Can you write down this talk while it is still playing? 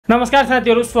नमस्कार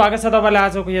साथीहरु, स्वागत छ तपाईलाई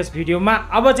आजको यस भिडियोमा।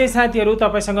 अब चाहिँ साथीहरु,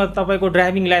 तपाईसँग तपाईको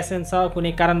ड्राइभिङ लाइसेन्स छ,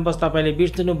 कुनै कारणवश तपाईले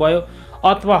बिर्सिनु भयो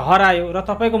अथवा हरायो र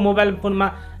तपाईको मोबाइल फोनमा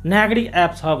नागरिक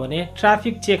एप छ भने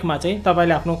ट्राफिक चेकमा चाहिँ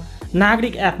तपाईले आफ्नो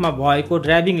नागरिक एपमा भएको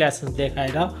ड्राइभिङ लाइसेन्स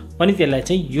देखाएर पनि त्यसलाई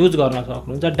चाहिँ युज गर्न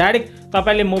सक्नुहुन्छ। डाइरेक्ट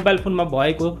तपाईले मोबाइल फोनमा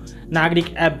भएको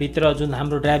नागरिक एप भित्र जुन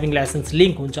हाम्रो ड्राइभिङ लाइसेन्स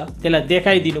लिंक हुन्छ त्यसलाई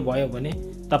देखाइदिनु भयो भने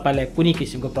तपाईलाई कुनै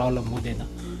किसिमको प्रब्लम हुँदैन।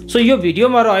 सो यो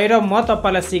भिडियोमा रहेर म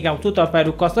तपाईलाई सिकाउँछु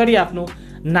तपाईहरु कसरी आफ्नो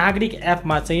नागरिक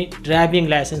एपमा चाहिँ ड्राइभिङ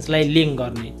लाइसेन्सलाई लिंक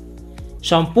गर्ने।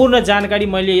 सम्पूर्ण जानकारी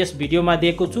मैले यस भिडियोमा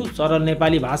दिएको छु, सरल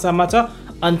नेपाली भाषामा छ।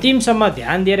 अन्तिमसम्म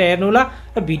ध्यान दिएर हेर्नु होला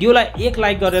र भिडियोलाई एक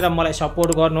लाइक गरेर मलाई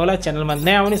सपोर्ट गर्नु होला। च्यानलमा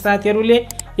नयाँ आउने साथीहरुले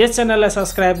यस च्यानललाई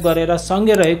सब्स्क्राइब गरेर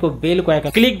सँगै रहेको बेलको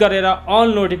आइकन क्लिक गरेर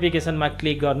अल नोटिफिकेसनमा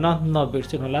क्लिक गर्न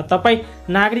नबिर्सनु होला। तपाई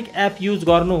नागरिक एप युज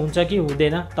गर्नुहुन्छ कि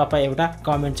हुँदैन, तपाई एउटा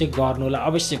कमेन्ट चाहिँ गर्नु होला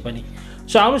अवश्य पनि।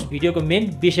 सो आउनुस् भिडियोको मेन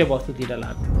विषयवस्तुतिर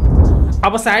लागौं।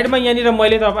 अब साइडमा यहाँनिर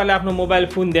मैले तपाईलाई आफ्नो मोबाइल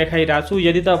फोन देखाइरहेको छु।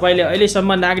 यदि तपाईले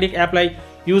अहिलेसम्म नागरिक एपलाई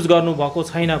युज गर्नु भएको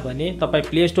छैन भने तपाई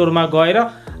प्ले स्टोरमा गएर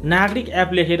नागरिक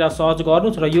एप लेखेर सर्च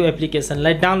गर्नुस् र यो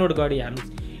एप्लिकेसनलाई डाउनलोड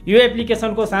गरिहाल्नुस्। यो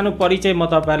एप्लिकेसनको सानो परिचय म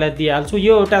तपाईलाई दिइहाल्छु।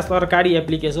 यो एउटा सरकारी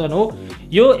एप्लिकेसन हो।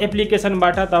 यो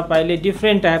एप्लिकेसनबाट तपाईले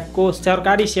डिफ्रेन्ट टाइपको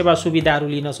सरकारी सेवा सुविधाहरू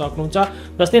लिन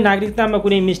सक्नुहुन्छ। जस्तै नागरिकतामा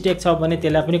कुनै मिस्टेक छ भने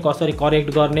त्यसलाई पनि कसरी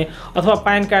करेक्ट गर्ने, अथवा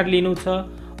प्यान कार्ड लिनु छ,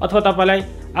 अथवा तपाईलाई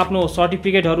आफ्नो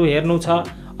सर्टिफिकेटहरू हेर्नु छ,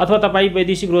 अथवा तपाई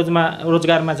वैदेशिक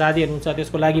रोजगारमा जाँदै हुनुहुन्छ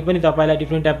त्यसको लागि पनि तपाईलाई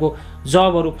डिफ्रेन्ट टाइपको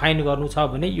जबहरू फाइन्ड गर्नु छ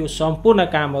भने यो सम्पूर्ण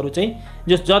कामहरू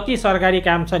चाहिँ जति सरकारी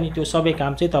काम छ नि त्यो सबै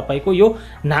काम चाहिँ तपाईको यो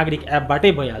नागरिक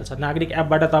एपबाटै भइहाल्छ। नागरिक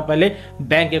एपबाट तपाईले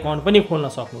बैंक अकाउन्ट पनि खोल्न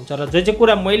सक्नुहुन्छ। र जे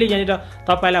कुरा मैले यहाँनिर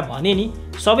तपाईलाई भने नि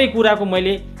सबै कुराको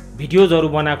मैले भिडियोजहरू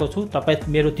बनाएको छु। तपाई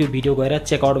मेरो त्यो भिडियो गएर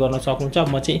चेकआउट गर्न सक्नुहुन्छ।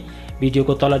 म चाहिँ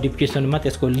भिडियोको तल डिस्क्रिप्सनमा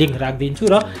त्यसको लिंक राखिदिन्छु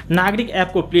र नागरिक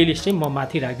एपको प्लेलिस्ट चाहिँ म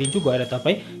माथि राखिदिन्छु, गएर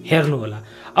तपाई हेर्नु होला।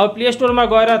 अब प्ले स्टोरमा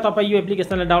गएर तपाई यो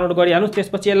एप्लिकेसनलाई डाउनलोड गरिहाल्नुस्।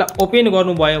 त्यसपछि यसलाई ओपन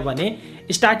गर्नुभयो भने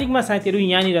स्टार्टिङमा साथीहरु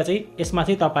यहाँनिर चाहिँ यसमा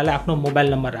चाहिँ तपाईले आफ्नो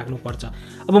मोबाइल नम्बर राख्नुपर्छ।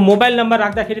 अब मोबाइल नम्बर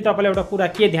राख्दाखेरि तपाईले एउटा कुरा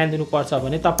के ध्यान दिनुपर्छ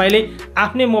भने तपाईले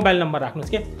आफ्नै मोबाइल नम्बर राख्नुस्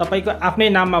के तपाईको आफ्नै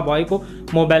नाममा भएको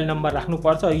मोबाइल नम्बर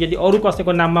राख्नुपर्छ। यदि अरु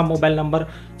कसैको नाममा मोबाइल नम्बर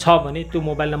छ भने त्यो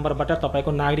मोबाइल नम्बरबाट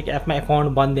तपाईको नागरिक एपमा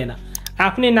अकाउन्ट बन्दैन।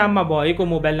 आफ्नै नाममा भएको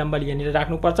मोबाइल नम्बर यहाँनिर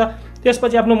राख्नुपर्छ।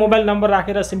 त्यसपछि आफ्नो मोबाइल नम्बर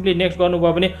राखेर सिम्पली नेक्स्ट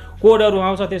गर्नुभयो भने कोडहरू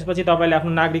आउँछ। त्यसपछि तपाईले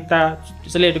आफ्नो नागरिकता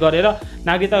सिलेक्ट गरेर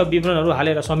नागरिकताको विवरणहरू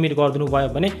हालेर सबमिट गरिदिनु भयो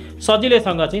भने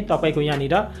सजिलैसँग चाहिँ तपाईको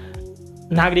यहाँनिर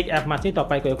नागरिक एपमा चाहिँ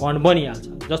तपाईको अकाउन्ट बनिहाल्छ।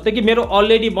 जस्तै कि मेरो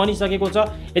अलरेडी बनिसकेको छ।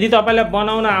 यदि तपाईलाई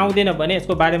बनाउन आउँदैन भने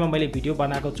यसको बारेमा मैले भिडियो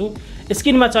बनाएको छु,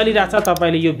 स्क्रिनमा चलिरहेछ,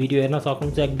 तपाईले यो भिडियो हेर्न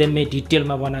सक्नुहुन्छ। एकदमै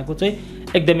डिटेलमा बनाएको चाहिँ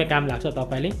एकदमै काम लाग्छ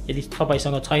तपाईले। यदि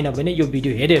तपाईसँग छैन भने यो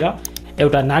भिडियो हेरेर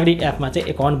एउटा नागरिक एपमा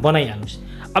चाहिँ अकाउन्ट बनाइहाल्नुस्।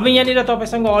 अब यहाँनिर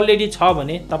तपाईसँग अलरेडी छ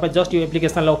भने तपाई जस्ट यो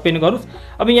एप्लिकेसनलाई ओपन गर्नुस्।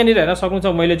 अब यहाँनिर हेर्न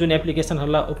सक्नुहुन्छ मैले जुन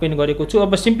एप्लिकेसनहरुलाई ओपन गरेको छु।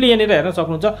 अब सिम्पली यहाँनिर हेर्न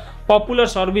सक्नुहुन्छ पपुलर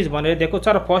सर्भिस भनेर दिएको छ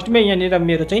र फर्स्टमै यहाँनिर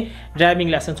मेरो चाहिँ ड्राइभिङ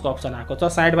लाइसेन्सको अप्सन आएको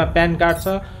छ। साइडमा प्यान कार्ड छ,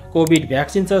 कोभिड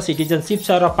भ्याक्सिन छ, सिटिजनशिप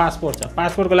छ र पासपोर्ट छ।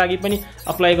 पासपोर्टको लागि पनि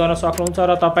अप्लाई गर्न सक्नुहुन्छ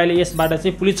र तपाईले यसबाट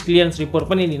चाहिँ पुलिस क्लियरेन्स रिपोर्ट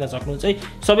पनि लिन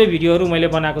सक्नुहुन्छ। सबै भिडियोहरू मैले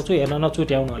बनाएको छु, हेर्न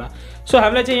नछुट्याउनु होला। सो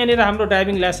हामीलाई चाहिँ यहाँनिर हाम्रो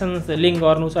ड्राइभिङ लाइसेन्स लिंक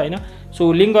गर्नु छ हैन।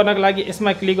 सो लिंक गर्नको लागि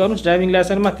यसमा क्लिक गर्नुस् ड्राइभिङ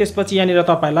लाइसेन्समा। त्यसपछि यहाँनिर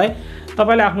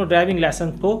तपाईले आफ्नो ड्राइभिङ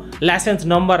लाइसेन्सको लाइसेन्स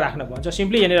नम्बर राख्न भन्छ।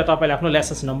 सिम्पली यहाँनिर तपाईले आफ्नो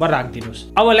लाइसेन्स नम्बर राखिदिनुस्।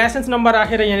 अब लाइसेन्स नम्बर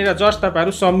राखेर यहाँनिर जस्ट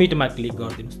तपाईहरु सबमिटमा क्लिक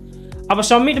गरिदिनुस्। अब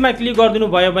सबमिटमा क्लिक गरिदिनु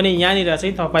भयो भने यहाँनिर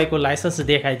चाहिँ तपाईको लाइसेन्स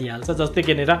देखाइदिहाल्छ। जस्तै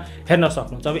कि यहाँनिर हेर्न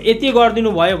सक्नुहुन्छ। अब यति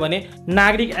गरिदिनु भयो भने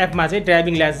नागरिक एपमा चाहिँ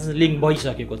ड्राइभिङ लाइसेन्स लिंक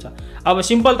भइसकेको छ। अब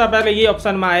सिम्पल तपाईहरुले यही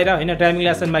अप्सनमा आएर हैन ड्राइभिङ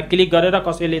लाइसेन्समा क्लिक गरेर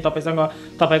कसैले तपाईसँग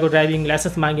तपाईको ड्राइभिङ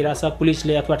लाइसेन्स मागिरहेछ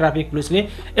पुलिसले अथवा ट्राफिक पुलिसले,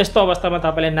 यस्तो अवस्थामा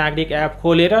तपाईले नागरिक एप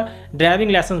खोलेर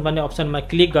ड्राइभिङ लाइसेन्स भन्ने अप्सनमा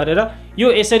क्लिक गरेर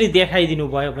यो यसरी देखाइदिनु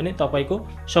भयो भने तपाईको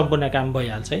सम्पूर्ण काम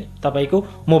भइहाल्छ है। तपाईको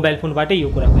मोबाइल फोनबाटै यो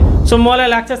कुरा भयो। सो मलाई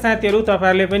लाग्छ साथीहरु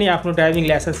तपाईहरुले पनि आफ्नो ड्राइभिङ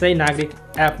लाइसेन्स चाहिँ नागरिक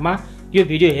एपमा यो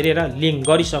भिडियो हेरेर लिंक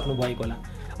गरिसक्नु भएको होला।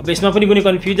 अब यसमा पनि कुनै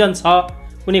कन्फ्युजन छ,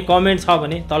 कुनै कमेन्ट छ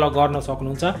भने तल गर्न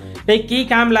सक्नुहुन्छ। केही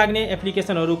काम लाग्ने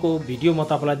एप्लिकेसनहरुको भिडियो म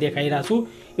तपाईलाई देखाइरहेको छु।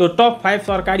 यो टप 5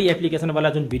 सरकारी एप्लिकेसन वाला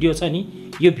जुन भिडियो छ नि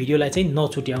यो भिडियोलाई चाहिँ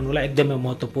नछुट्याउनु होला, एकदमै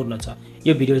महत्त्वपूर्ण छ।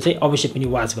 यो भिडियो चाहिँ अवश्य पनि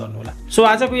वाच गर्नु होला। सो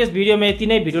आजको यस भिडियोमा यति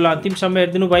नै। भिडियोलाई अन्तिमसम्म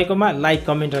हेर्दिनु भएकोमा, लाइक,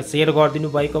 कमेन्ट र शेयर गरिदिनु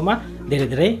भएकोमा धेरै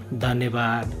धेरै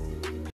धन्यवाद।